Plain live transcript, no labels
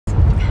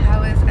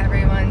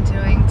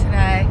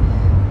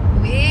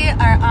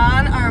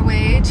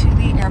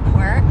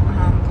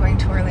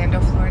Orlando,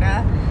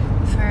 Florida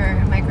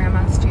for my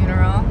grandma's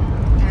funeral,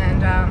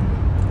 and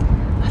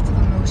lots of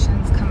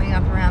emotions coming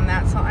up around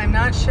that. So I'm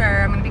not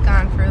sure. I'm going to be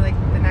gone for like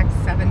the next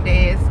 7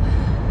 days,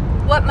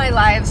 what my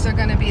lives are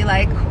going to be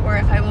like, or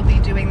if I will be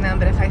doing them.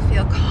 But if I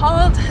feel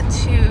called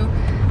to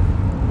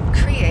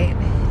create,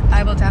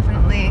 I will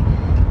definitely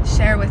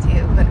share with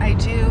you. But I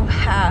do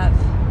have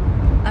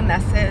a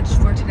message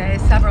for today,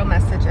 several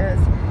messages,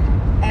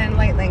 and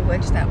light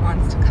language that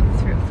wants to come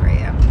through for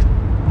you.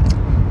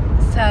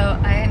 So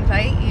I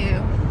invite you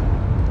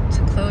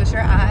to close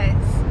your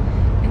eyes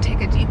and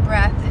take a deep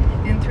breath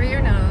in through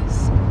your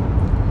nose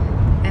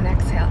and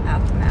exhale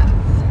out the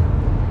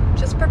mouth.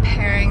 Just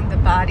preparing the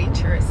body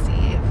to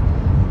receive.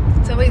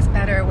 It's always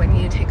better when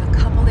you take a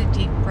couple of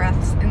deep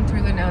breaths in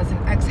through the nose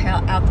and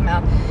exhale out the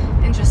mouth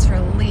and just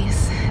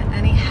release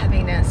any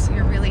heaviness.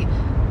 You're really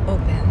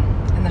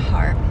open in the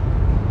heart.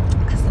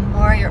 Because the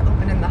more you're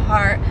open in the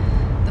heart,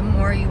 the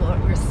more you will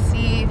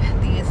receive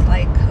these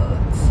light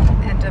codes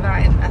and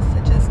divine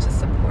messages to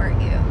support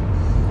you.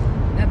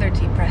 Another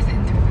deep breath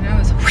in through the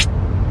nose.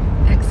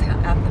 Exhale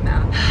out the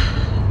mouth.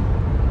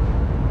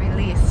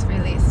 Release,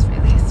 release,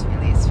 release,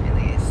 release,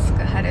 release.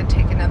 Go ahead and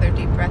take another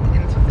deep breath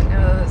in through the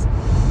nose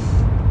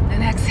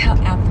and exhale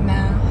out the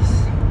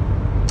mouth.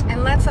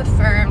 And let's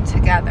affirm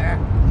together.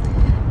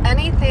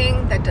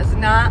 Anything that does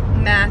not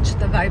match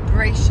the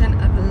vibration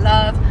of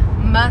love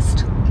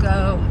must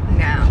go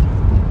now.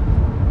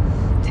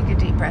 Take a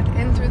deep breath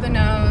in through the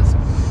nose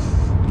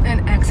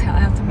and exhale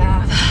out the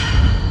mouth.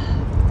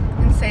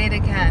 And say it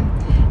again.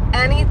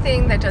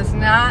 Anything that does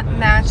not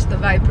match the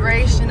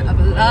vibration of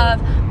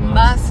love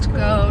must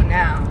go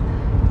now.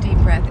 Deep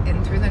breath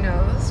in through the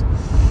nose.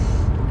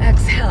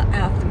 Exhale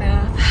out the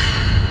mouth.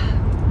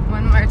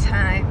 One more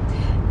time.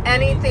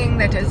 Anything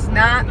that does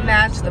not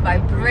match the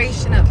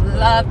vibration of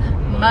love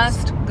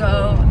must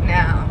go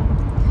now.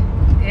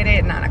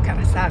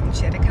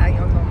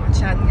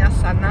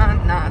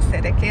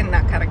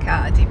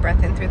 Deep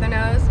breath in through the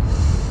nose.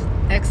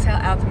 Exhale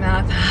out the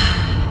mouth.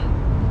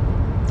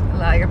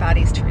 Allow your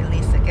bodies to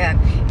release again.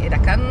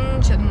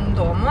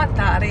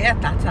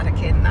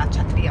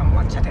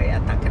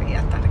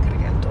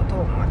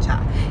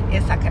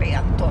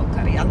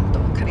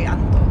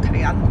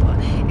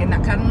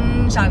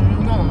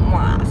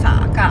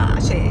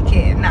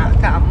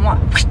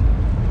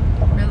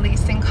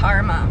 Releasing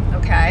karma,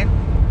 okay?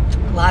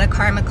 A lot of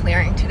karma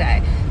clearing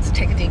today. So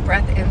take a deep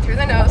breath in through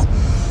the nose.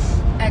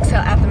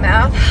 Exhale out the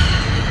mouth.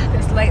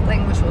 This light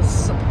language will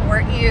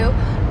support you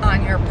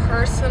on your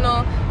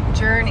personal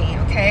journey,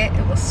 okay?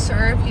 It will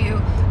serve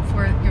you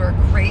for your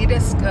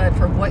greatest good,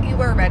 for what you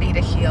are ready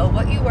to heal,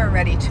 what you are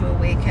ready to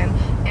awaken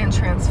and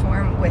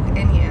transform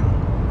within you.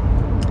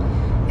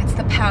 It's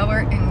the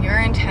power in your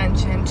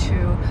intention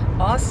to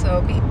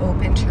also be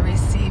open to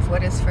receive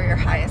what is for your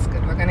highest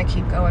good. We're going to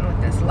keep going with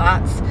this.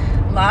 Lots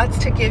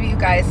to give you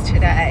guys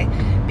today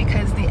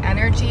because the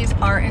energies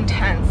are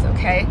intense,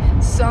 okay?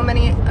 So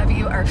many of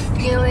you are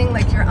feeling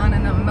like you're on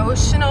an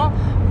emotional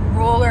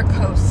roller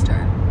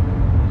coaster.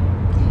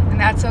 And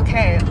that's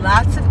okay.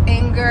 Lots of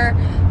anger,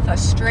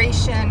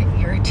 frustration,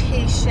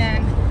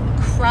 irritation,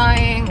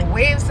 crying,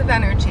 waves of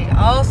energy,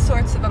 all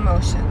sorts of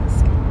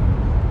emotions.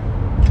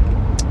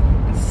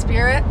 And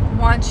Spirit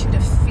wants you to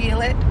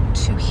feel it,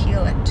 to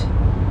heal it.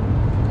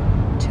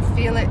 To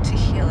feel it, to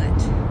heal it.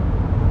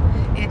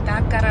 Go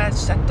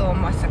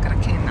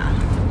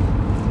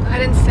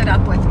ahead and sit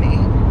up with me,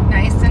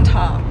 nice and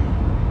tall.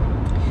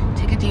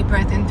 Take a deep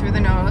breath in through the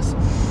nose.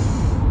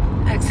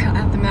 Exhale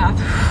out the mouth.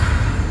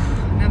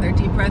 Another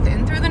deep breath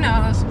in through the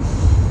nose.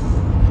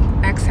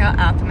 Exhale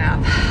out the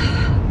mouth.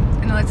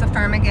 And let's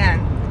affirm again.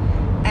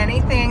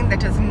 Anything that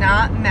does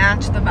not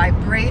match the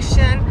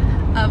vibration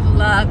of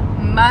love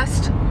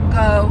must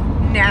go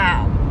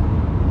now.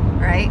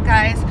 Right,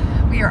 guys?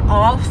 We are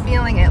all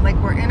feeling it like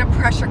we're in a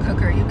pressure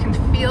cooker. You can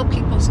feel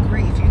people's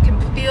grief. You can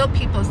feel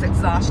people's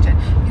exhaustion.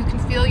 You can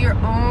feel your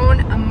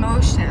own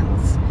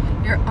emotions,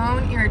 your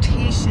own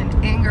irritation,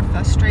 anger,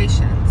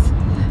 frustrations.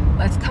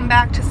 Let's come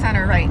back to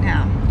center right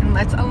now and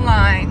let's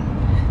align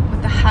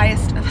with the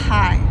highest of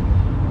high.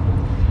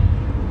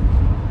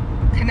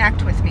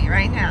 Connect with me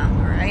right now,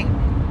 all right?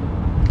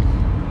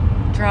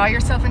 Draw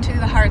yourself into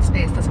the heart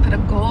space. Let's put a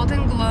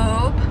golden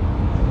globe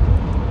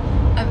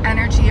of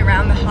energy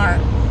around the heart.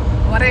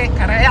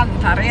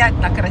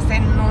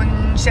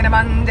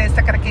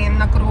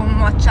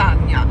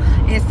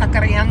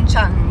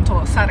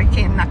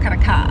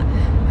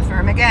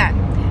 Affirm again.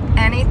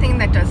 Anything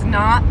that does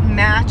not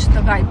match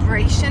the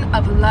vibration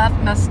of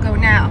love must go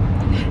now.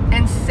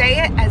 And say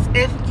it as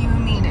if you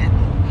mean it.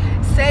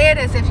 Say it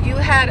as if you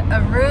had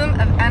a room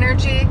of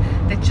energy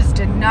that just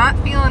did not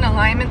feel in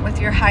alignment with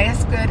your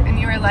highest good, and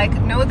you were like,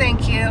 no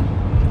thank you,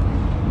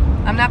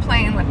 I'm not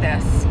playing with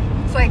this.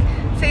 It's like,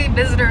 say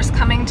visitors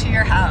coming to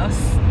your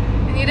house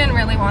and you didn't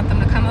really want them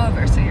to come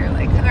over, so you're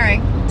like, all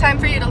right, time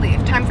for you to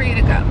leave, time for you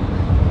to go.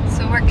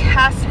 So we're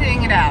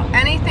casting it out.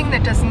 Anything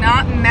that does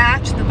not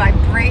match the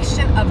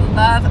vibration of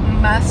love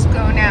must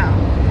go now.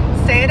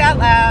 Say it out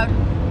loud.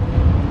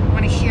 I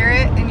want to hear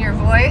it in your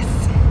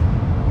voice.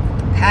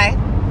 Okay?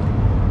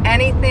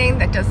 Anything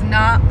that does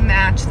not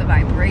match the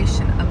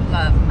vibration of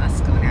love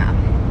must go now.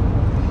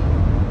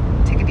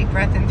 Take a deep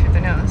breath in through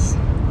the nose.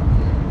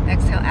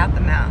 Exhale out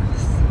the mouth.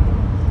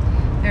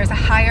 There's a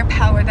higher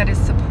power that is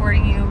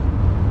supporting you,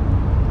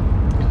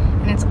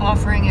 and it's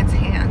offering its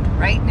hand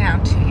right now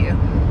to you.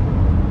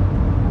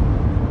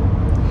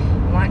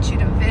 I want you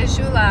to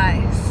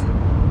visualize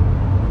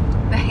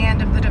the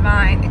hand of the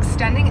divine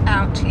extending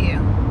out to you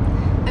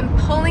and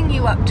pulling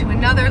you up to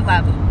another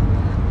level,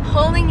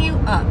 pulling you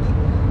up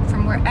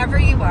from wherever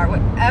you are,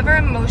 whatever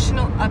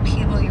emotional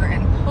upheaval you're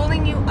in,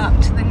 pulling you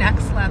up to the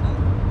next level.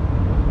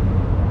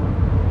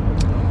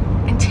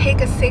 And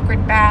take a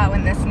sacred bow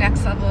in this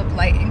next level of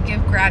light and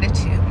give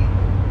gratitude.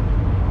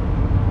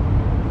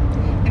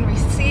 And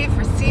receive,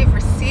 receive,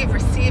 receive,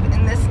 receive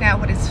in this now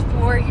what is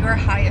for your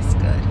highest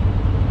good.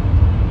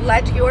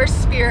 Let your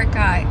spirit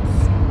guides,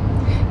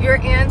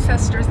 your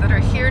ancestors that are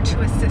here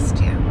to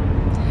assist you,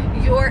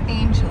 your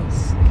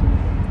angels,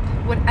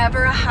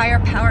 whatever a higher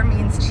power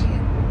means to you,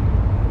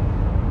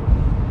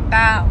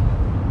 bow,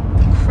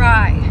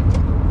 cry,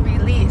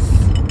 release,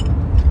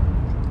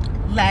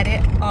 let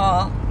it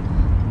all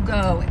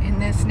go in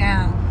this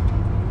now,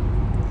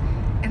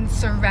 and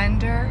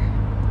surrender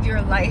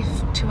your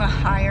life to a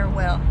higher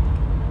will.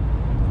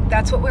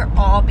 That's what we're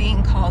all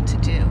being called to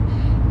do,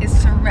 is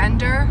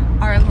surrender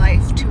our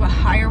life to a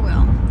higher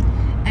will,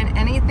 and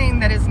anything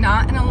that is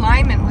not in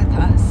alignment with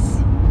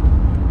us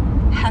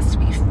has to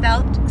be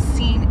felt,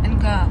 seen,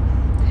 and go.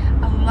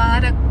 A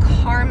lot of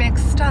karmic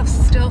stuff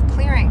still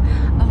clearing,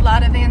 a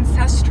lot of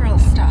ancestral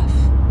stuff.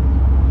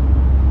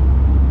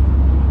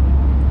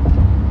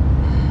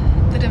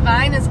 The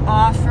divine is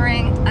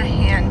offering a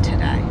hand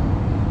today,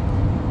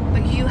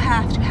 but you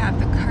have to have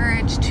the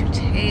courage to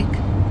take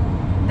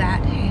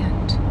that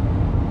hand.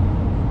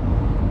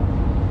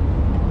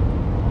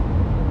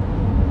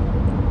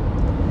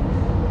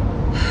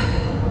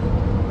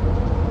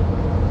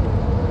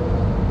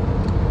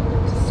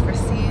 Just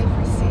receive,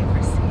 receive,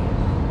 receive.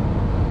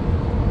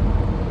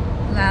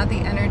 Allow the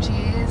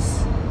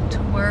energies to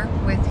work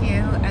with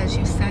you as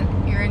you set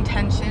your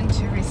intention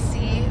to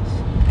receive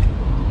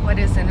what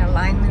is in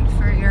alignment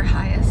for your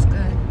highest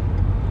good.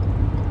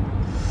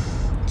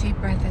 Deep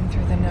breath in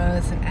through the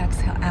nose and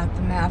exhale out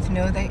the mouth.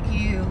 Know that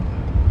you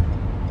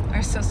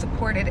are so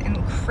supported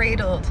and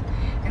cradled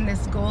in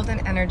this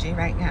golden energy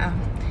right now.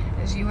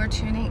 As you are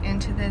tuning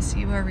into this,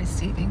 you are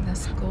receiving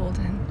this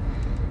golden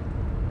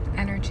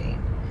energy.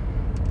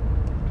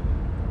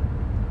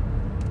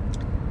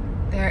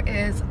 There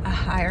is a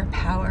higher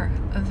power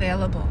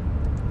available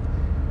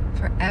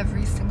for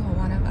every single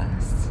one of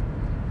us.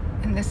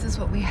 And this is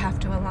what we have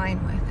to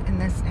align with in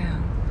this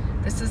now.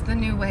 This is the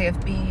new way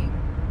of being.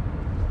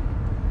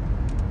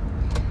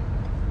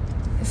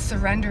 Is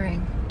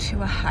surrendering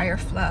to a higher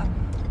flow.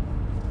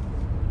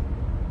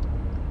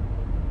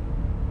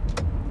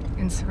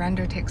 And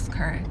surrender takes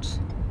courage.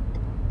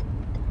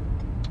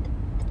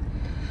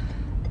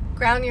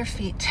 Ground your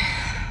feet.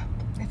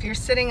 If you're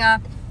sitting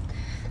up,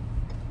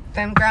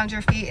 then ground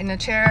your feet in a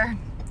chair,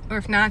 or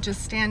if not,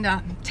 just stand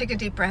up. Take a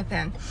deep breath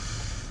in.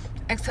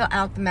 Exhale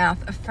out the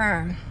mouth.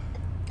 Affirm.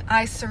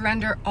 I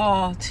surrender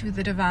all to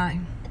the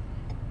divine.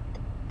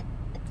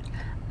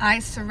 I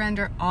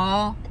surrender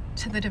all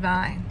to the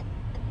divine.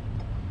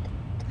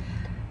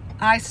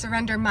 I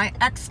surrender my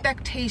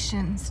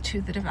expectations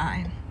to the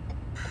divine.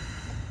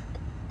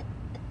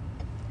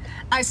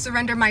 I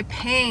surrender my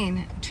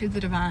pain to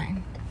the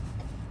divine.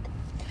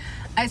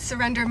 I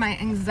surrender my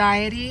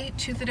anxiety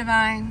to the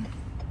divine.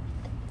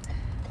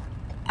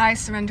 I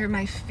surrender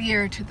my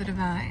fear to the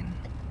divine.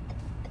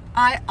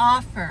 I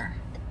offer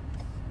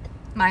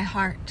my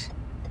heart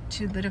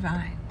to the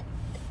divine.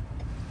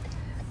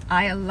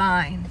 I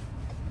align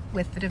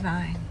with the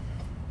divine.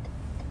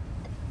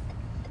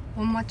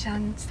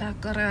 Omachan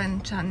sakara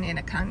and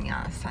chanina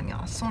kanya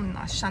sanya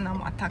sunna shana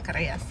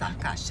matakaya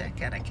saka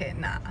shekera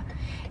kena.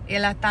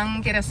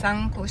 Ilatangira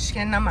sanko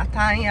shena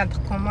mataya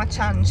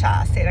komachan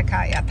cha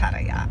serakaya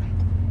taraya.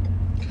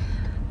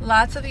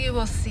 Lots of you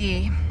will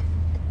see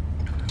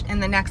in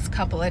the next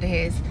couple of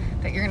days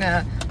that you're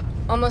gonna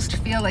almost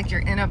feel like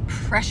you're in a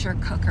pressure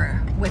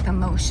cooker with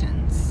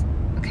emotions,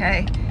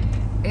 okay?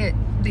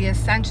 The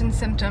ascension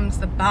symptoms,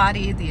 the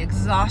body, the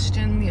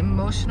exhaustion, the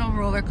emotional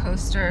roller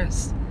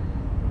coasters.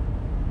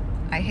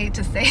 I hate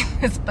to say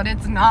this, but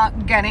it's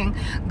not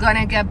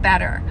gonna get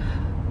better.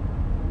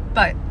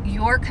 But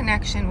your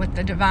connection with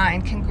the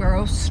divine can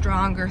grow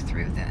stronger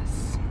through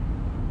this.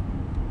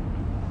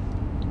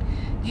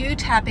 You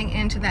tapping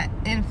into that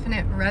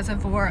infinite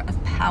reservoir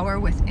of power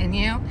within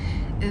you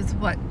is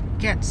what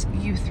gets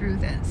you through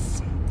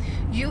this.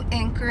 You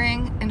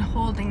anchoring and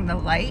holding the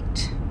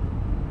light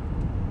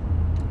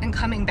and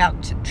coming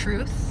back to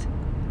truth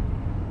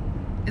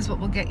is what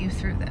will get you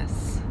through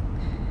this.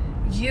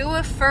 You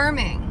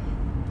affirming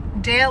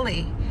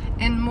daily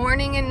and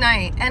morning and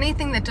night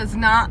anything that does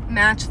not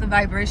match the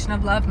vibration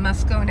of love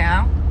must go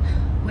now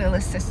will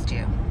assist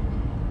you.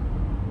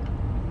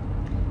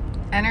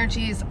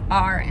 Energies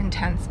are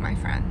intense, my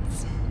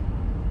friends,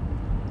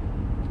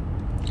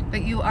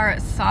 but you are a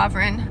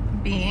sovereign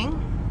being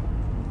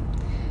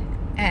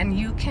and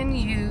you can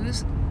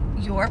use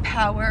your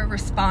power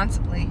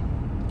responsibly.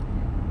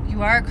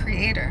 You are a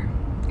creator.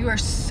 You are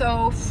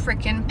so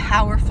freaking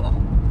powerful.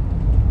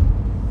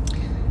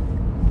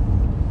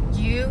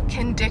 You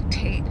can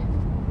dictate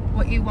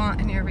what you want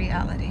in your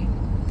reality.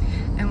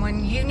 And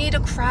when you need to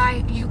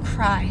cry, you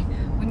cry.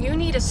 When you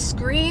need to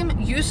scream,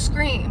 you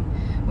scream.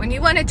 When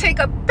you want to take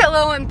a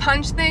pillow and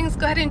punch things,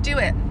 go ahead and do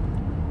it.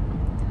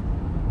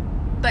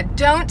 But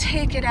don't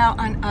take it out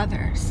on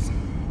others.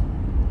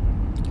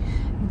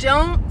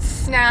 Don't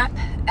snap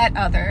at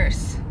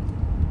others.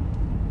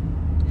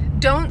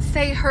 Don't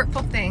say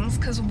hurtful things,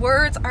 because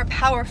words are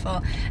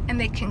powerful and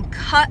they can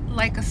cut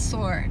like a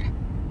sword.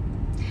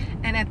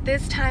 And at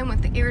this time,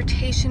 with the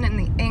irritation and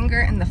the anger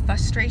and the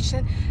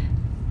frustration,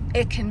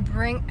 it can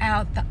bring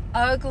out the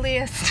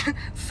ugliest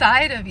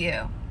side of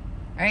you,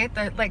 right?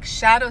 The like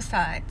shadow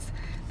sides,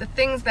 the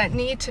things that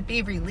need to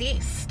be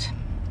released.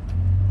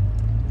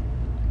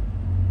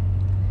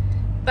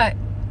 But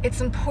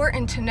it's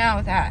important to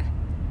know that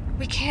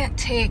we can't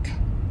take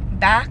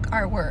back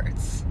our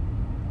words,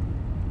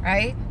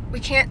 right? We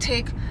can't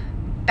take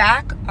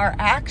back our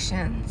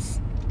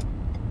actions,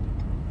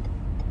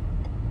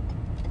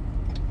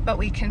 but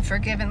we can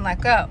forgive and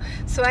let go.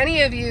 So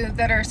any of you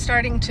that are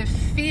starting to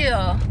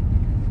feel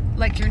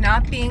like you're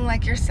not being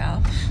like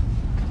yourself,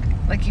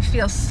 like you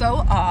feel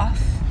so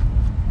off,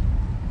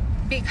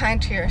 be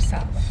kind to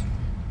yourself.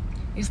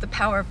 Use the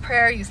power of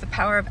prayer, use the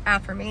power of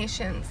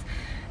affirmations,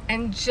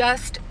 and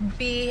just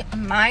be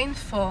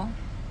mindful.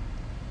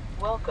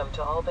 Welcome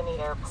to Albany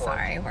Airport.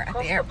 Sorry, we're at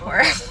the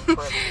airport.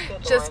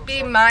 Just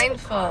be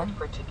mindful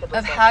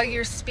of how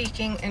you're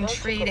speaking and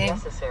treating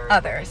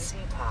others.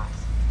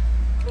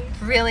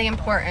 Really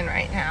important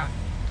right now,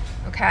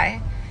 okay?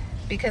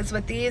 Because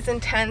with these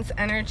intense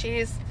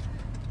energies,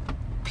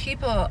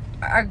 people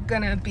are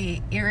gonna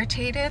be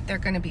irritated, they're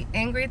gonna be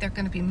angry, they're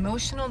gonna be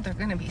emotional, they're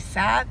gonna be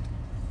sad.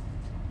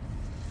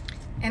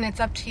 And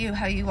it's up to you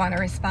how you want to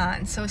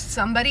respond. So if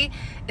somebody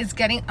is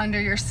getting under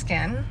your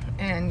skin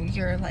and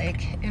you're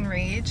like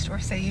enraged, or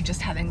say you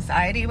just have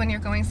anxiety when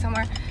you're going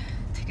somewhere,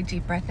 take a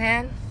deep breath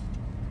in,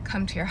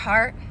 come to your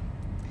heart,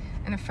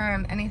 and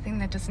affirm anything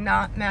that does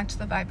not match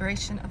the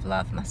vibration of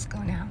love must go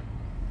now.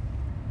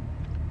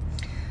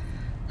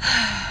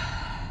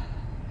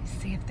 Let me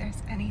see if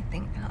there's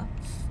anything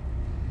else.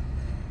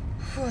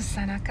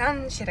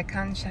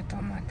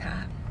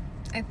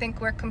 I think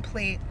we're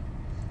complete.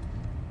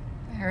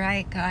 All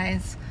right,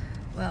 guys.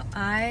 Well,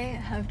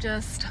 I have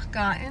just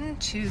gotten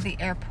to the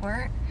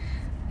airport,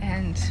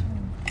 and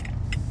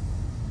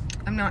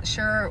I'm not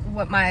sure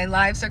what my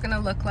lives are going to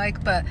look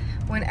like, but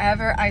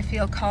whenever I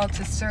feel called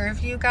to serve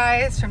you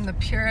guys from the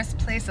purest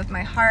place of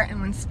my heart, and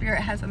when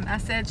Spirit has a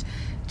message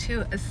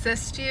to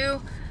assist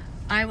you,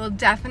 I will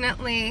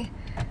definitely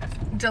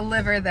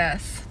deliver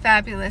this.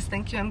 Fabulous.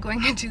 Thank you. I'm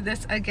going to do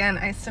this again.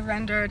 I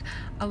surrendered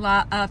a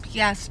lot up.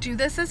 Yes, do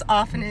this as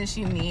often as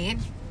you need.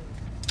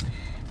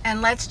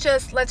 And let's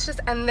just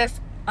end this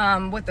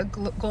with a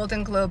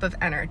golden globe of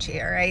energy,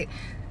 all right?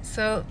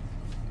 So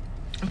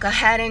go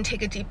ahead and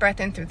take a deep breath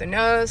in through the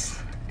nose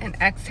and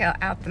exhale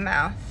out the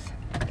mouth.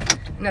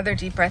 Another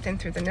deep breath in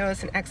through the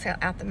nose and exhale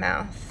out the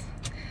mouth.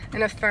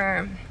 And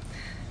affirm,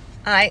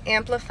 I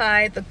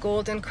amplify the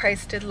golden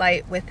Christed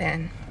light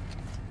within.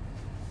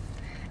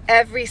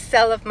 Every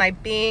cell of my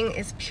being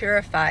is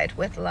purified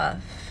with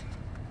love.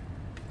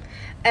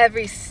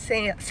 Every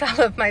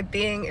cell of my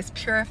being is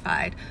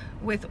purified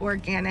with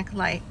organic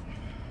light.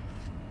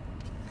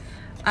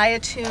 I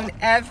attune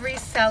every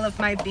cell of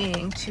my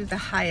being to the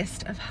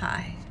highest of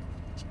high.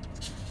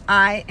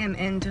 I am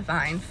in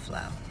divine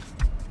flow.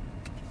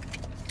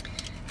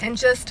 And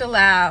just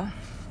allow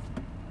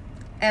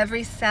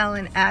every cell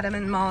and atom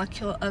and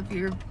molecule of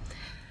your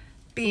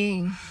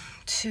being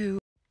to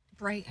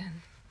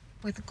brighten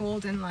with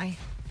golden light.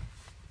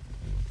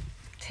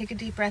 Take a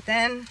deep breath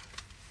in.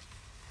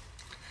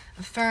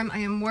 Affirm, I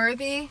am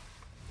worthy.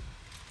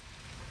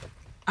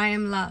 I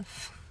am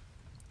love.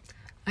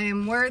 I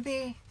am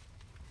worthy.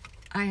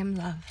 I am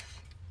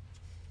love.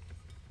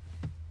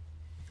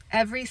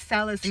 Every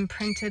cell is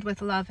imprinted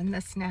with love in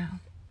this now.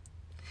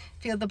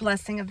 Feel the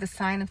blessing of the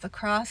sign of the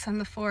cross on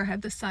the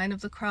forehead, the sign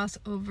of the cross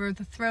over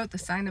the throat, the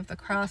sign of the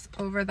cross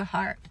over the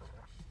heart.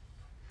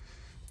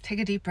 Take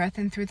a deep breath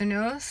in through the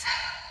nose.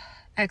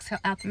 Exhale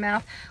out the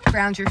mouth.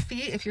 Ground your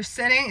feet if you're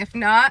sitting. If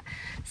not,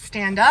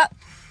 stand up.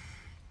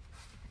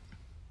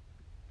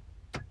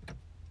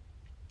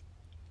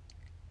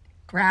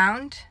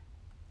 Ground,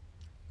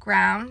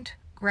 ground,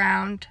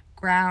 ground,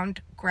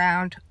 ground,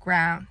 ground,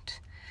 ground.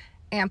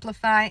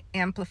 Amplify,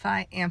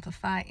 amplify,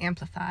 amplify,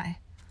 amplify.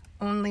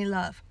 Only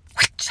love.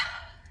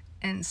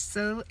 And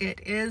so it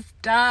is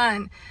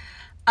done.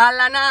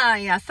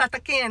 Alanaya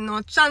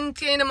satakeno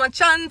chantiene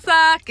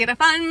machanza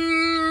kirafan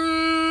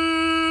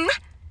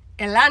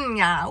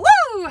elanya.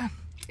 Woo!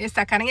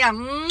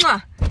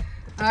 Isakania.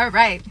 All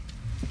right.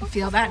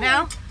 Feel that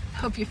now?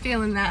 Hope you're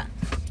feeling that.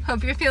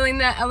 Hope you're feeling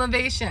that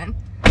elevation.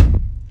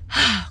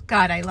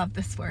 God, I love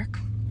this work.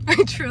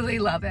 I truly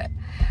love it.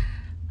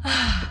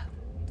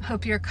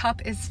 Hope your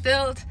cup is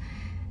filled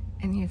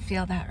and you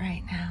feel that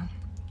right now.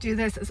 Do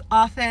this as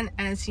often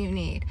as you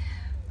need.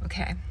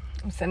 Okay,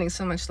 I'm sending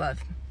so much love.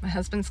 My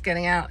husband's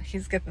getting out.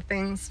 He's got the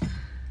things.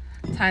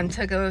 Time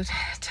to go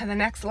to the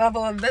next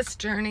level of this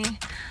journey.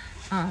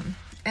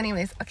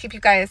 Anyways, I'll keep you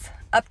guys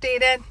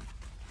updated,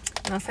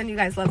 and I'll send you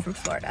guys love from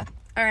Florida.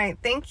 All right,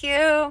 thank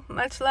you.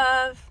 Much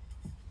love.